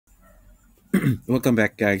Welcome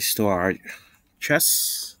back, guys, to our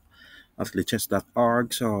chess at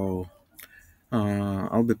lichess.org.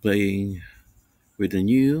 I'll be playing with the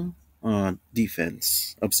new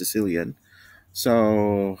defense of Sicilian.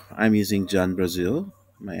 So, I'm using John Brazil.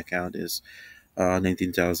 My account is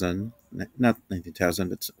 19,000, not 19,000,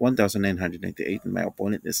 but 1,998. And my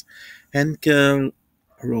opponent is Henkel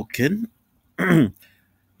Rokin.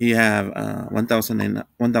 He have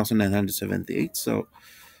 1,978. So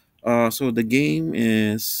the game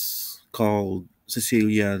is called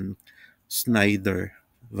Sicilian Snyder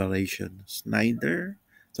variation. Snyder,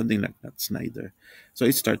 something like that. Snyder. So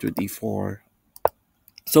it starts with e4.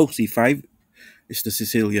 So c5 is the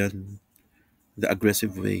Sicilian, the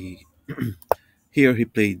aggressive way. Here he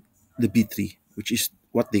played the b3, which is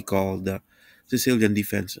what they call the Sicilian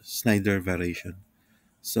defense Snyder variation.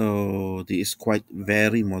 So this is quite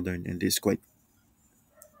very modern and this is quite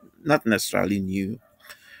not necessarily new,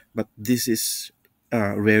 but this is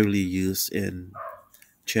rarely used in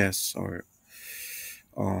chess or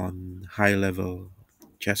on high level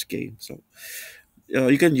chess game. So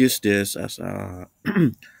you can use this as a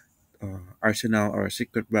arsenal or a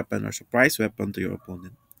secret weapon or surprise weapon to your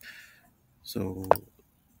opponent. So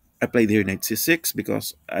I played here knight c6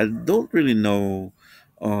 because I don't really know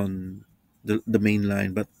on the main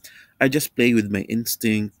line, but I just play with my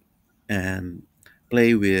instinct and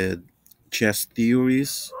play with chess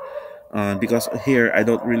theories. Because here I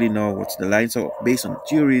don't really know what's the line. So based on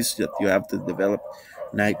theories that you have to develop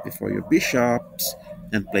knight before your bishops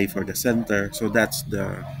and play for the center. So that's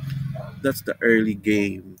the early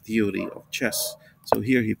game theory of chess. So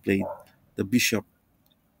here he played the bishop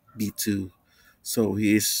b2. So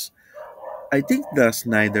he is. I think the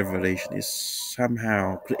Snyder variation is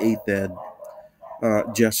somehow created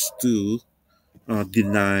just to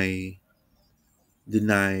deny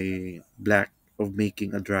black of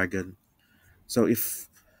making a dragon. So if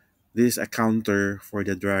this is a counter for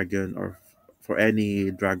the dragon or for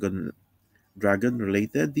any dragon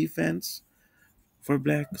related defense for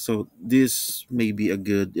black. So this may be a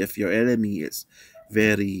good if your enemy is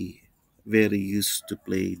very very used to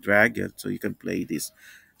play dragon. So you can play this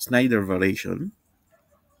Snyder variation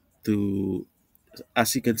to,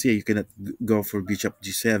 as you can see, you cannot go for bishop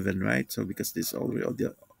g7, right? So because this is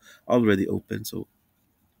already open. So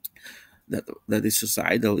that is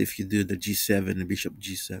suicidal if you do the g7 and bishop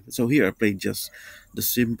g7. So here I played just the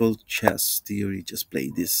simple chess theory, just play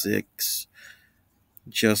d6,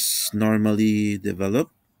 just normally develop.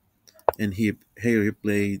 And here he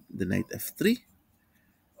played the knight f3.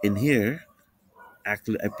 And here,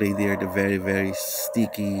 actually, I played here the very, very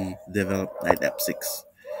sticky developed knight f6.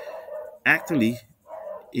 Actually,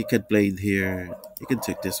 you could play it here. You can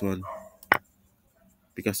take this one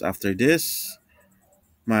because after this,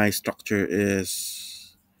 my structure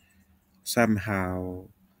is somehow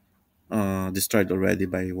destroyed already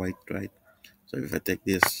by white, right? So if I take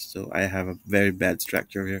this, so I have a very bad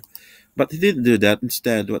structure here. But he didn't do that.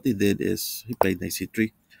 Instead, what he did is he played knight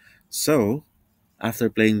c3. So after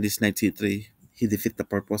playing this knight c3, he defeat the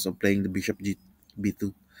purpose of playing the bishop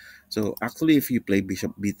b2. So actually, if you play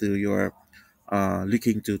bishop b2, you are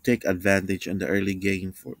looking to take advantage on the early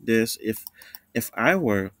game for this. If I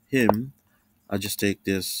were him, I'll just take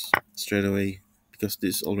this straight away because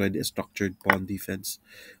this is already a structured pawn defense.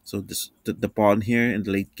 So the pawn here in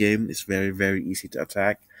the late game is very very easy to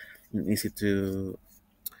attack and easy to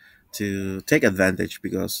take advantage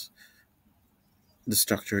because the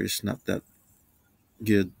structure is not that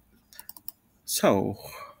good. So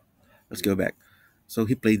let's go back. So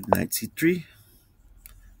he played knight c3.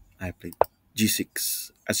 I played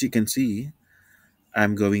g6. As you can see,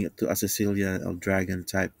 I'm going to a Sicilian or dragon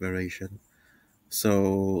type variation.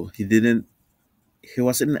 So he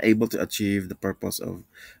wasn't able to achieve the purpose of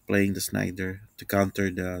playing the Snyder to counter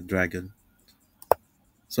the dragon.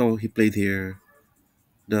 So he played here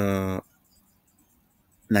the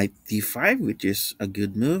knight d5, which is a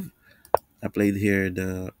good move. I played here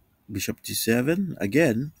the bishop g7.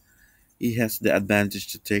 Again, he has the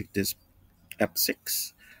advantage to take this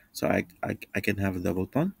f6. So I can have a double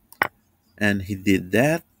pawn. And he did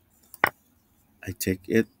that. I take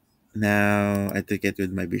it. Now I take it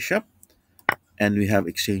with my bishop. And we have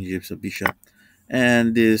exchanges of bishop.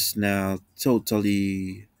 And this now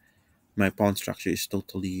totally, my pawn structure is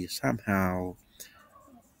totally somehow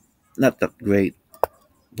not that great.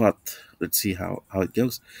 But let's see how it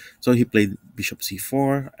goes. So he played bishop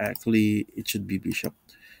c4. Actually, it should be bishop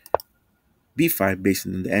b5 based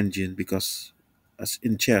on the engine because as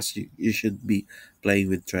in chess, you should be playing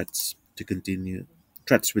with threats to continue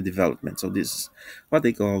threats with development. So this is what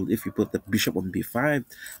they call, if you put the bishop on b5,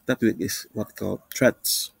 that is what called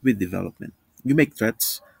threats with development. you make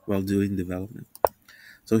threats while doing development.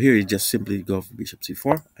 So here you just simply go for bishop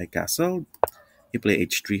c4. I castled. He played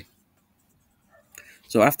h3.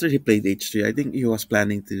 So after he played h3, I think he was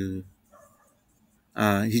planning to.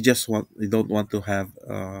 He don't want to have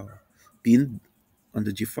pinned on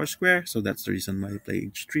the g4 square. So that's the reason why he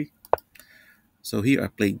played h3. So here I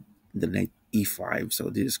played the knight e5. So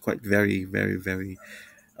this is quite very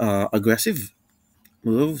aggressive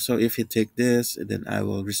move. So if you take this, then I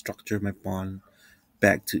will restructure my pawn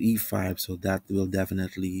back to e5. So that will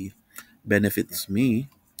definitely benefits me.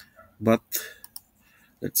 But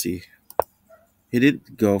let's see, he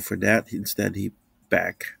didn't go for that. Instead, he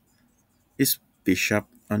back his bishop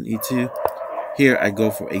on e2. Here I go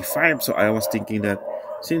for a5. So I was thinking that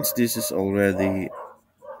since this is already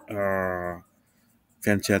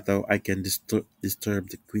fianchetto, I can disturb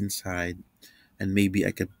the queen side, and maybe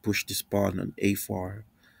I can push this pawn on a4.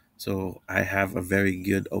 So I have a very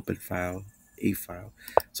good open file, a file.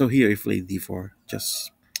 So here I play d4,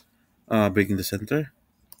 just breaking the center.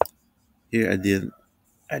 Here I didn't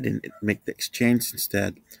make the exchange.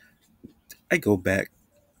 Instead, I go back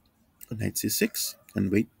to knight c6 and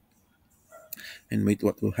wait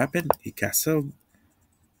what will happen. He castled,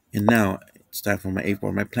 and now it's time for my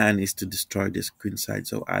a4. My plan is to destroy this queen side,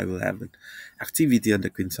 so I will have an activity on the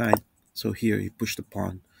queen side. So here he pushed the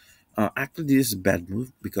pawn. Actually, this is a bad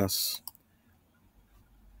move because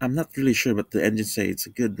I'm not really sure, but the engine say it's a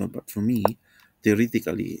good one. But for me,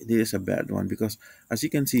 theoretically, this is a bad one because, as you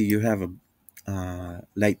can see, you have a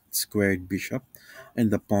light squared bishop,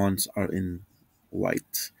 and the pawns are in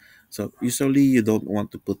white. So usually, you don't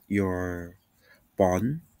want to put your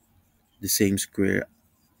pawn the same square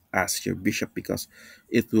as your bishop because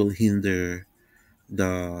it will hinder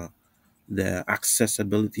the the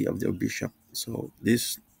accessibility of your bishop. So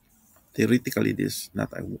this theoretically this is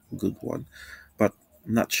not a good one, but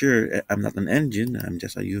I'm not sure. I'm not an engine. I'm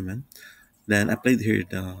just a human. Then I played here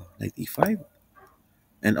the knight e5,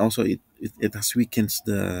 and also it has weakens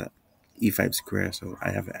the e5 square, so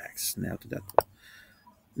I have access now to that.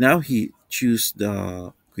 Now he choose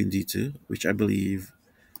the queen d2, which I believe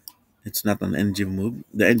it's not an engine move.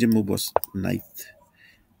 The engine move was knight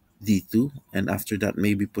d2, and after that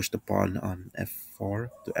maybe push the pawn on f4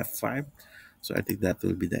 to f5. So I think that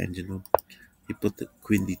will be the engine move. He put the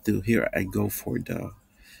queen d2. Here I go for the,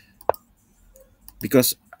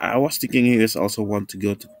 because I was thinking he is also want to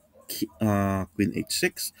go to queen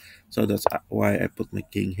h6. So that's why I put my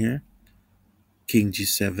king here. King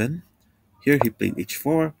g7. Here he played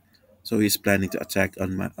h4. So he's planning to attack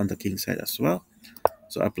on the king side as well.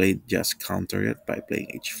 So I played just counter it by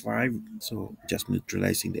playing h5. So just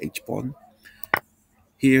neutralizing the h pawn.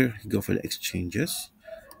 Here go for the exchanges.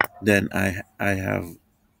 Then I have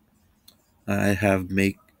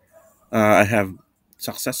make I have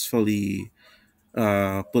successfully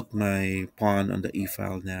put my pawn on the e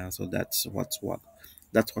file now. So that's what's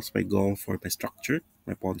my goal for my structure,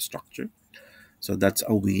 my pawn structure. So that's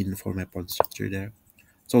a win for my pawn structure there.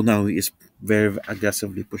 So now he is very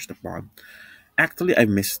aggressively push the pawn. Actually, I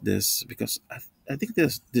missed this because I think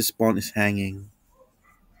this pawn is hanging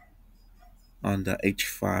on the h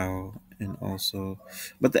file, and also,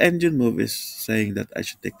 but the engine move is saying that I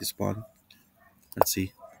should take this pawn. Let's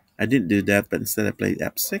see. I didn't do that, but instead I played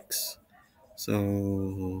f6.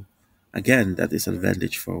 So again, that is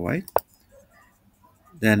advantage for white.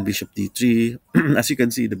 Then bishop d3. As you can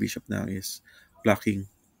see, the bishop now is blocking.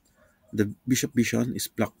 The bishop bishon is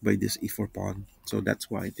blocked by this e4 pawn. So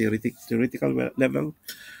that's why theoretical level,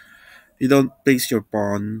 you don't place your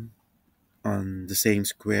pawn on the same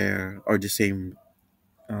square or the same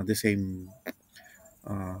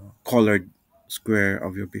colored square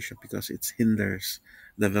of your bishop because it hinders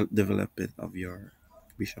the development of your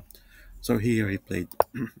bishop. So here I played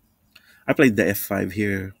the f5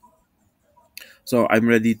 here. So I'm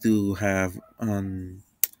ready to have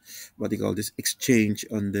what do you call this exchange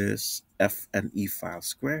on this f and e file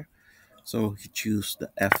square. So he choose the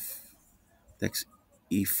f takes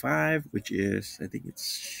e5, which is, I think it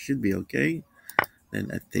should be okay.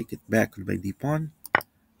 Then I take it back with my d pawn.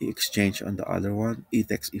 He exchange on the other one. E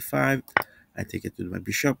takes e5. I take it with my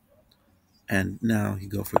bishop, and now he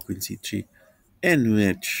go for queen c3, in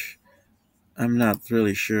which I'm not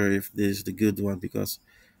really sure if this is the good one because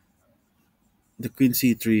the queen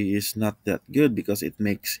c3 is not that good because it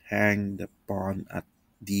makes hang the pawn at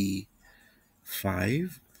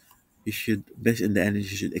d5. You should, best in the end, you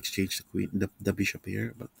should exchange the bishop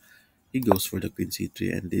here, but he goes for the queen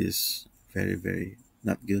c3, and this is very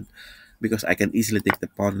not good because I can easily take the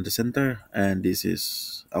pawn in the center, and this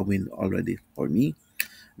is a win already for me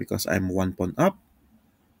because I'm one pawn up,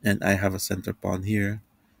 and I have a center pawn here,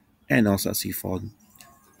 and also a c-pawn.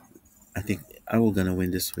 I think I'm gonna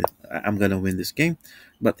win this game,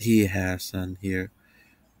 but he has on here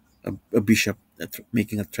a bishop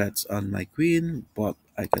making a threat on my queen, but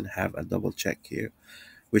I can have a double check here,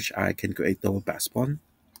 which I can create double pass pawn.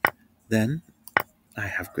 Then I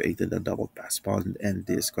have created a double pass pawn, and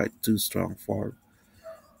this is quite too strong for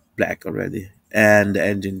black already. And the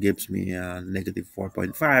engine gives me a negative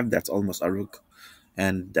 4.5. That's almost a rook,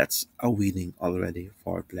 and that's a winning already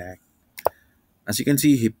for black. As you can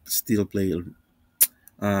see, he still played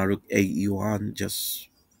rook a e1, just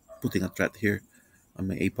putting a threat here on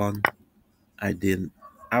my a pawn. I didn't.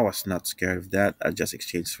 I was not scared of that. I just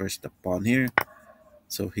exchanged first the pawn here,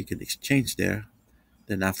 so he can exchange there.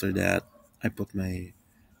 Then after that, I put my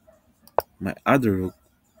other rook,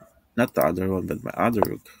 not the other one, but my other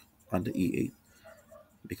rook on the e8,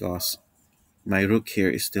 because my rook here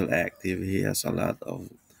is still active. He has a lot of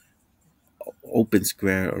open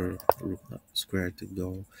square or rook square to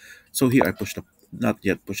go. So here I push the not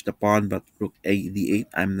yet push the pawn, but rook a d8.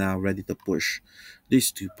 I'm now ready to push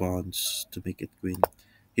these two pawns to make it queen.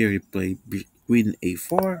 Here you play queen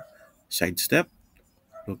a4, sidestep,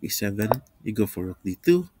 rook e7. You go for rook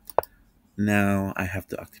d2. Now I have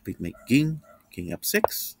to activate my king, king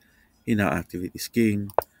f6. He now activate his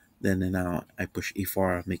king. Then now I push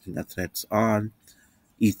e4, making a threat on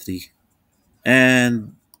e3,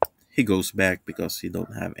 and he goes back because he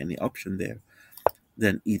don't have any option there.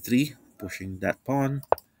 Then e3, pushing that pawn,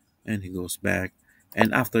 and he goes back.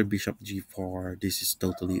 And after bishop g4, this is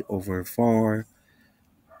totally over for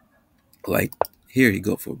white. Here you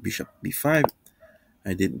go for bishop b5.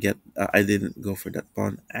 I didn't go for that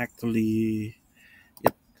pawn. Actually,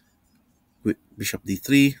 yep, with bishop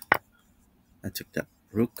d3. I took that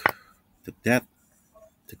rook, took that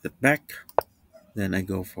back. Then I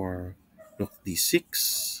go for rook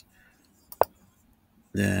d6.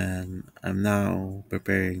 Then I'm now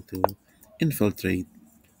preparing to infiltrate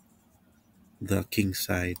the king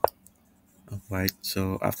side of white.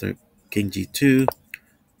 So after king g2,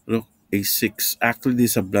 rook a6. Actually,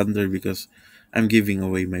 this is a blunder because I'm giving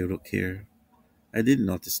away my rook here. I didn't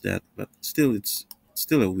notice that, but still, it's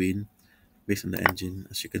still a win based on the engine.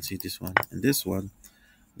 As you can see, this one and this one.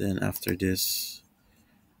 Then after this,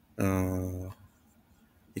 you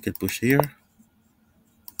can push here,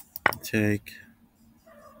 take.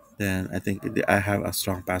 Then I think I have a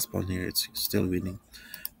strong pass pawn here. It's still winning.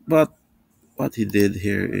 But what he did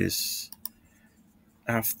here is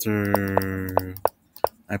after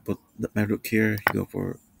I put my rook here, he go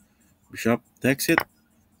for bishop, takes it,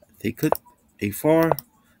 take it, a4.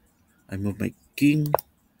 I move my king,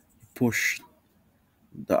 push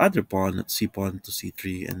the other pawn, c pawn to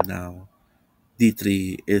c3, and now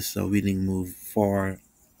d3 is a winning move for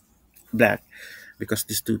black because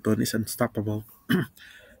this two pawn is unstoppable.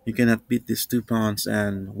 You cannot beat these two pawns,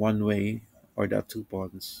 and one way or the two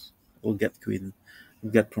pawns will get queen, will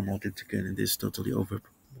get promoted to queen, and this is totally over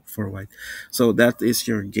for white. So that is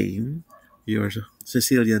your game, your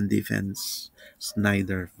Sicilian defense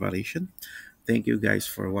Snyder variation. Thank you guys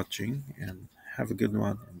for watching, and have a good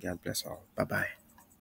one, and God bless all. Bye bye.